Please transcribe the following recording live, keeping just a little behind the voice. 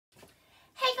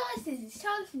this is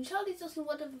Charlie from Charlie's Awesome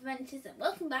World of Adventures, and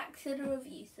welcome back to the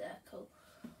Review Circle.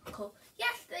 Cool.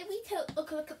 Yesterday we took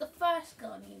a look at the first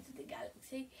Guardians of the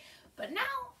Galaxy, but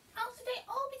now today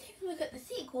I'll be taking a look at the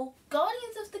sequel,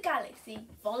 Guardians of the Galaxy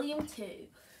Volume 2.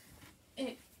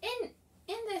 In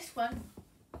this one,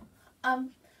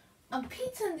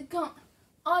 Peter and the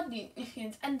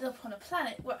Guardians end up on a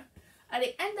planet where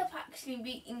they end up actually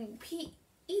beating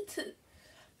Peter's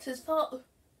father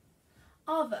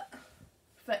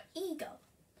for Ego,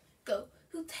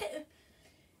 who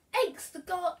takes the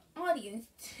Guardians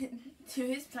to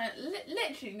his planet,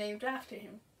 literally named after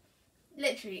him.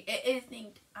 Literally, it is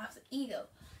named after Ego.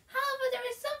 However, there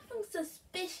is something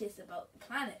suspicious about the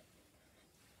planet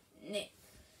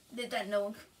that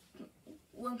no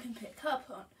one can pick up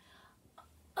on.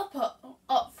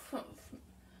 Up from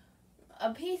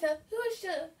Peter, who is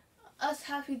just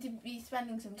happy to be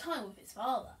spending some time with his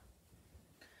father.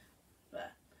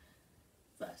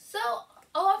 So,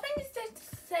 I think it's safe to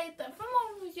say that from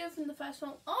my review from the first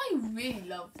one, I really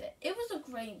loved it. It was a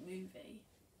great movie.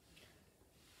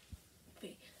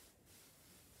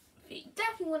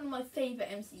 Definitely one of my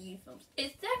favourite MCU films.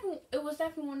 It was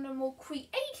definitely one of the more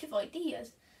creative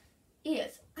ideas.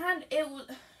 Yes, and it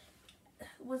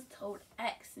was told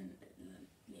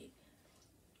excellently.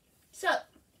 So,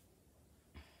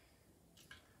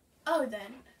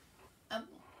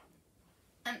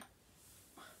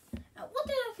 what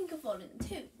did I think of Volume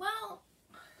 2? Well,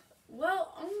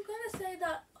 I'm gonna say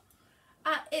that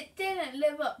it didn't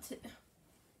live up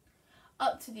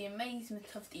to the amazement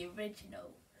of the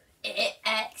original. It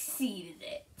exceeded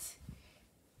it.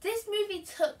 This movie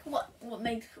took what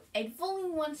made a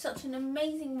Volume 1 such an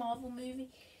amazing Marvel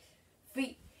movie,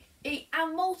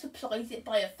 and multiplies it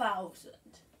by 1,000.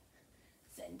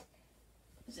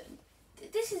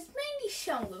 This is mainly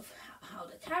shown with how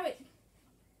the characters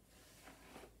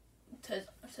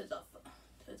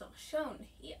are shown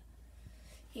here.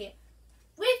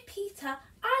 With Peter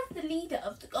as the leader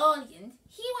of the Guardians,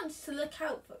 he wants to look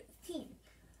out for his team,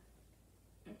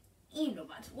 no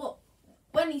matter what.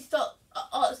 When he starts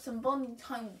some bonding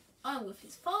time with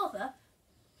his father,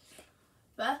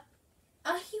 but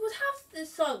he would have to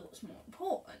decide what's more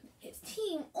important, his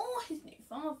team or his new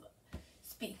father.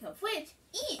 Speaking of which,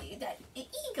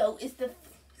 Ego is the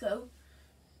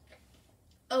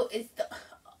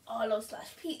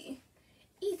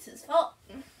Peter's father,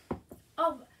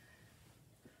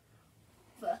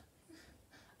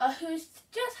 who's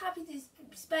just happy to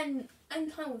spend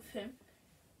time with him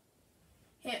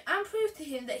and prove to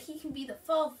him that he can be the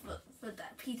father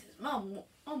that Peter's mum would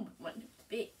want him to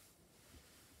be.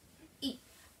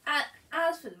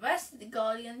 As for the rest of the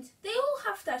Guardians, they all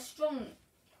have their strong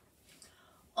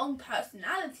own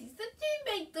personalities that do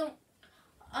make them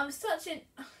such a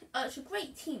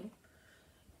great team.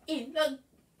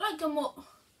 Like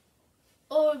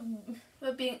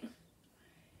being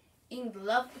in the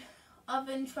love of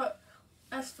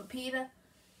interest for Peter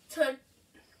to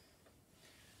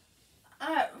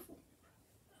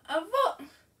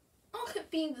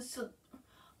Rocket being the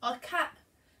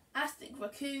sarcastic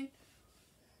raccoon.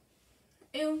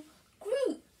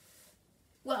 Groot,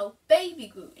 well, baby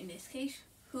Groot in this case,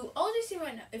 who I'll just say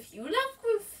right now, if you love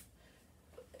Groot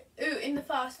in the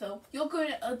first film, you're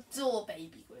going to adore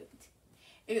baby Groot.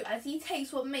 As he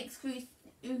takes what makes Groot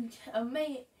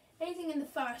amazing in the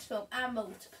first film and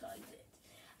multiplies it.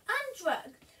 And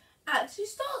Drag actually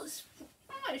starts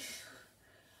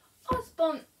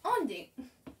bonding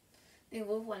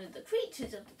with one of the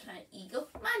creatures of the planet Ego,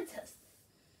 Mantis,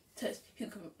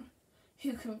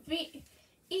 who can read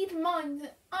minds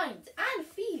and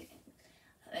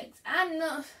feelings, and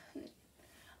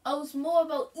knows more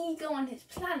about Ego and his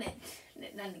planet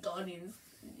than the Guardians.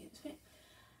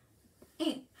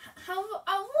 However, of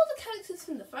all the characters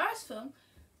from the first film,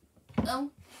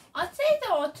 I'd say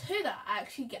there are two that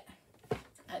actually get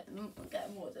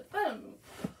more development.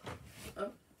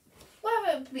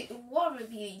 Whether it be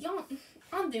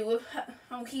Yondu with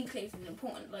how he plays an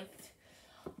important life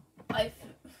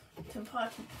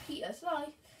part of Peter's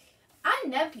life,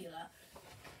 and Nebula,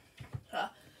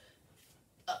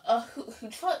 who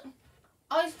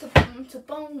tries to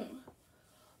bond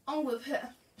on with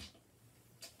her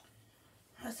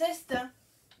sister,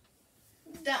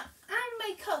 and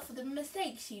make up for the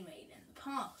mistakes she made in the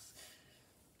past.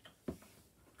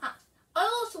 I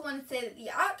also want to say that the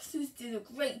actors did a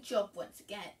great job once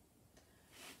again,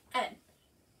 and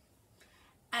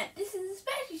this is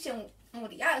especially shown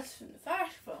with the actors from the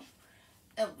first film,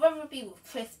 whether it be with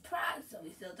Chris Pratt,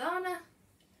 Zoe Saldana,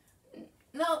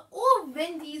 or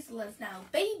Vin Diesel as now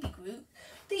Baby Groot.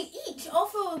 They each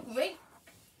offer a great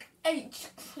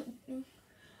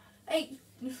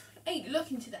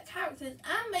look into their characters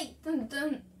and make them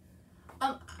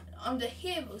the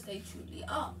heroes they truly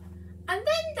are. And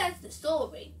then there's the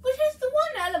story, which is the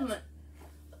one element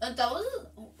that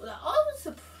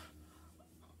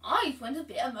I went a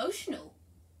bit emotional.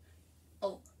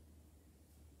 I'll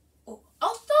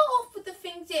start off with the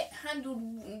things it handled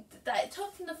that it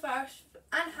took from the first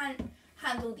and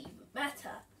handled even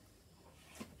better.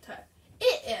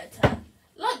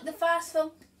 Like the first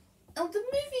film, the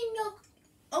movie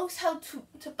knows how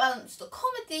to balance the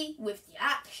comedy with the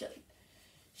action.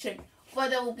 Where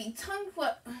there will be times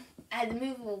where the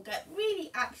movie will get really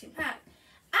action-packed,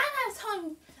 and as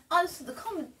time adds to the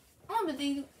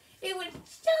comedy, it would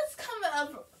just come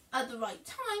at the right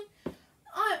time.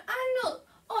 I'm not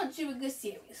during a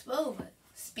serious moment.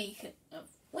 Speaking of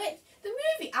which, the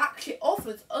movie actually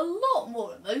offers a lot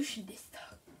more emotion this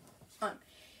time.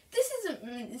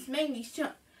 It's mainly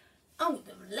shown with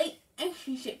the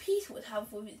relationship Peter would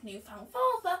have with his newfound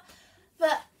father,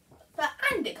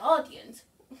 and the Guardians,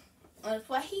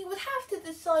 where he would have to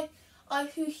decide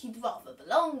who he'd rather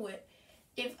belong with,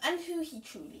 and who he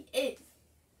truly is.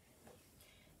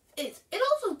 It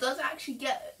also does actually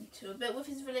get into a bit with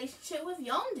his relationship with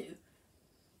Yondu,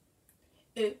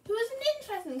 who was an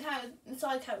interesting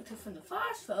side character from the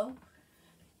first film,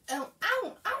 and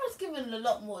was given a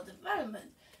lot more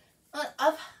development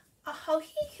of how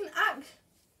he can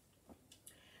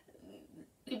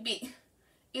be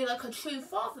like a true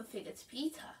father figure to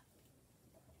Peter.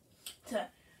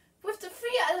 With the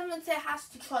three elements it has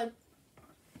to try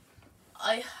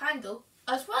handle,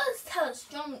 as well as tell a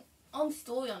strong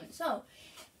story on its own,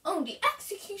 the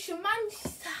execution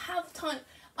manages to have time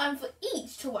for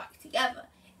each to work together.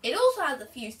 It also has a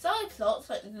few side plots,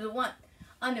 like the one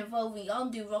involving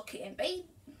Yondu, Rocket and Baby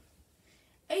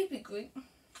Groot,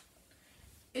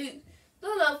 the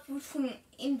love between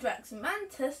Indrax and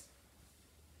Mantis,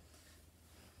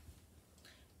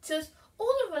 just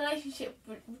all the relationship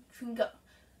between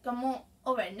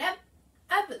Gamora and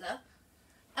Nebula,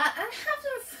 and have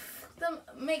them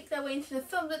make their way into the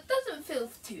film that doesn't feel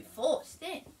too forced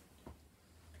in.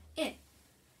 And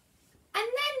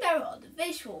then there are the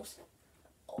visuals.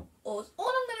 All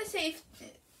I'm going to say is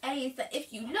that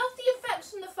if you love the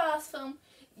effects from the first film,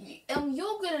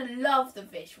 you're going to love the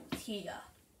visuals here.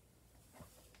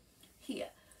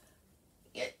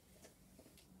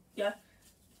 Yeah.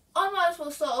 I might as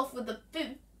well start off with the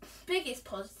biggest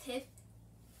positive.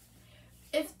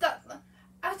 It's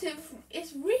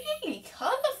really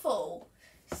colourful.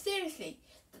 Seriously,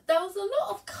 there was a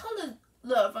lot of colour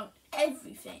around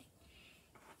everything.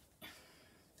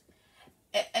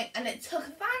 And it took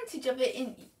advantage of it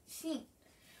in scene.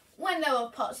 When there were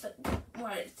parts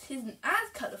where it isn't as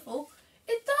colourful,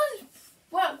 it does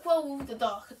work well with the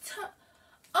darker tone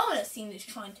a scene is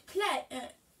trying to play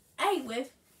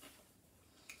with.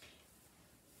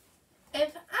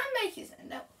 And make it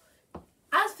stand out.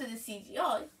 As for the CGI,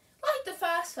 like the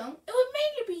first film, it would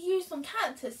mainly be used on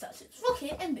characters such as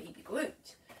Rocket and Baby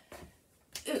Groot,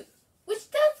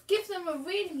 which does give them a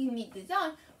really unique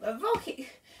design, where Rocket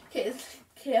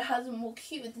has a more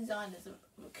cuter design as a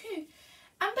raccoon,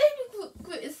 and Baby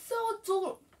Groot is so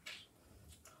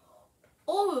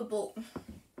adorable.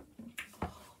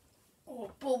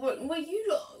 But where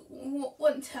you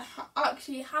want to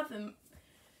actually have him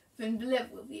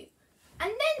live with you. And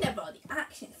then there are the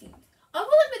action scenes. I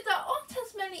will admit there aren't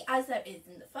as many as there is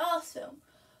in the first film.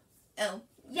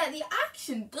 The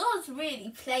action does really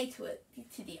play to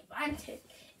the advantage.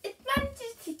 It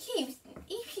manages to keep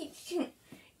each scene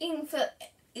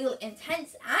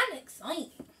intense and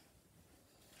exciting.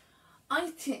 I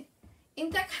think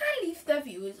that can leave the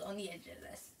viewers on the edge of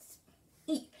their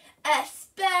seat,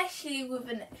 especially with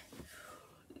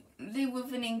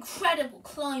an incredible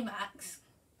climax,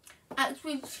 Act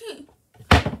 2,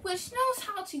 which knows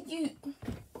how to use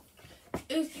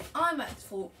the IMAX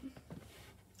for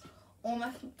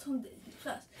almost on Disney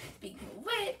Plus. Speaking of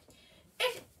which,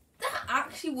 that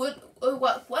actually would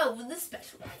work well with the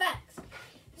special effects.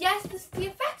 Yes, the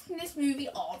effects in this movie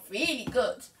are really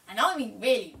good, and I mean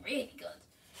really, really good.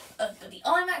 But the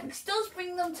IMAX does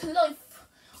bring them to life.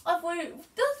 It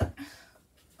does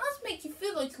make you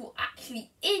feel like you're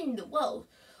actually in the world,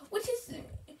 which is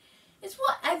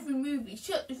what every movie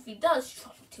does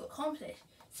try to accomplish.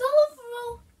 So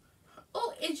overall,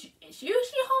 it's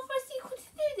usually hard for a sequel to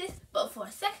do this, but for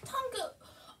a second time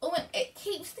it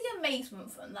keeps the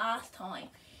amazement from last time.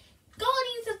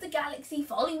 Guardians of the Galaxy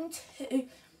Volume 2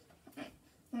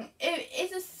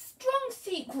 is a strong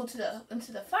sequel to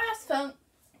the first film.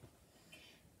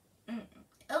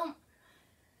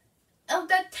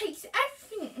 That takes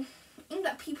everything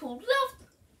that people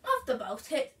loved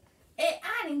about it,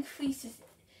 and increases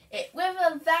it with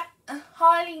a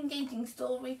highly engaging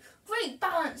story, great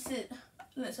balance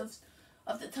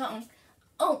of the tone,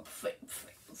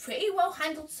 pretty well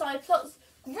handled side plots,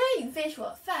 great visual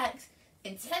effects,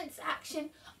 intense action,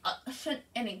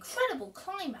 an incredible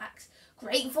climax,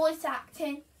 great voice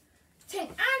acting,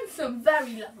 and some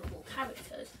very lovable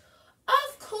characters.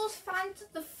 Of course, fans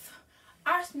of the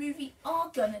Us movie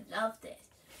are gonna love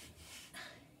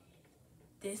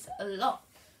this a lot.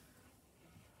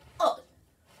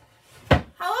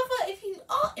 However, if you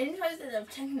are interested in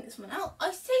checking this one out,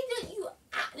 I say that you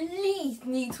at least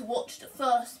need to watch the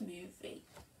first movie.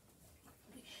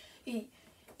 The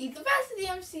rest of the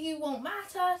MCU won't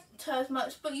matter as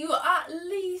much, but you at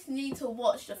least need to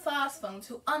watch the first one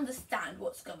to understand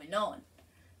what's going on.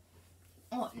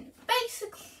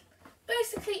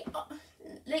 Basically,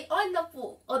 I love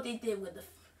what they did with the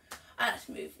first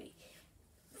movie.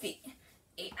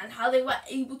 And how they were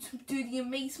able to do the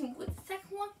amazing with the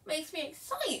second one makes me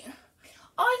excited.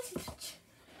 I need to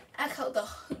check out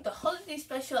the holiday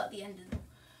special at the end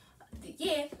of the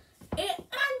year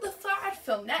and the third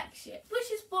film next year,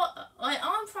 which is what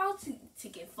I'm proud to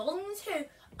give Volume 2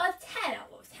 a 10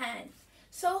 out of 10.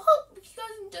 So I hope you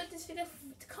guys enjoyed this video.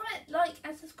 Comment, like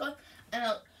and subscribe,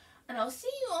 and I'll see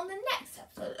you on the next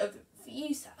episode of For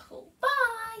You Circle.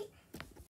 Bye!